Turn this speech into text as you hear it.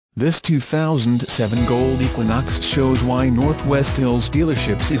This 2007 Gold Equinox shows why Northwest Hills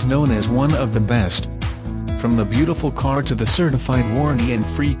Dealerships is known as one of the best. From the beautiful car to the certified warranty and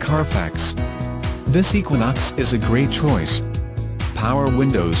free carfax, this Equinox is a great choice. Power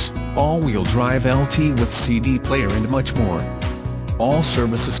windows, all-wheel drive LT with CD player and much more. All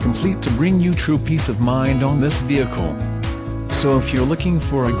services complete to bring you true peace of mind on this vehicle. So if you're looking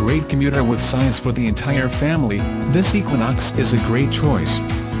for a great commuter with size for the entire family, this Equinox is a great choice.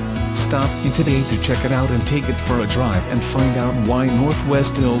 Stop in today to check it out and take it for a drive and find out why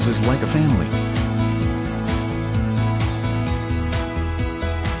Northwest Hills is like a family.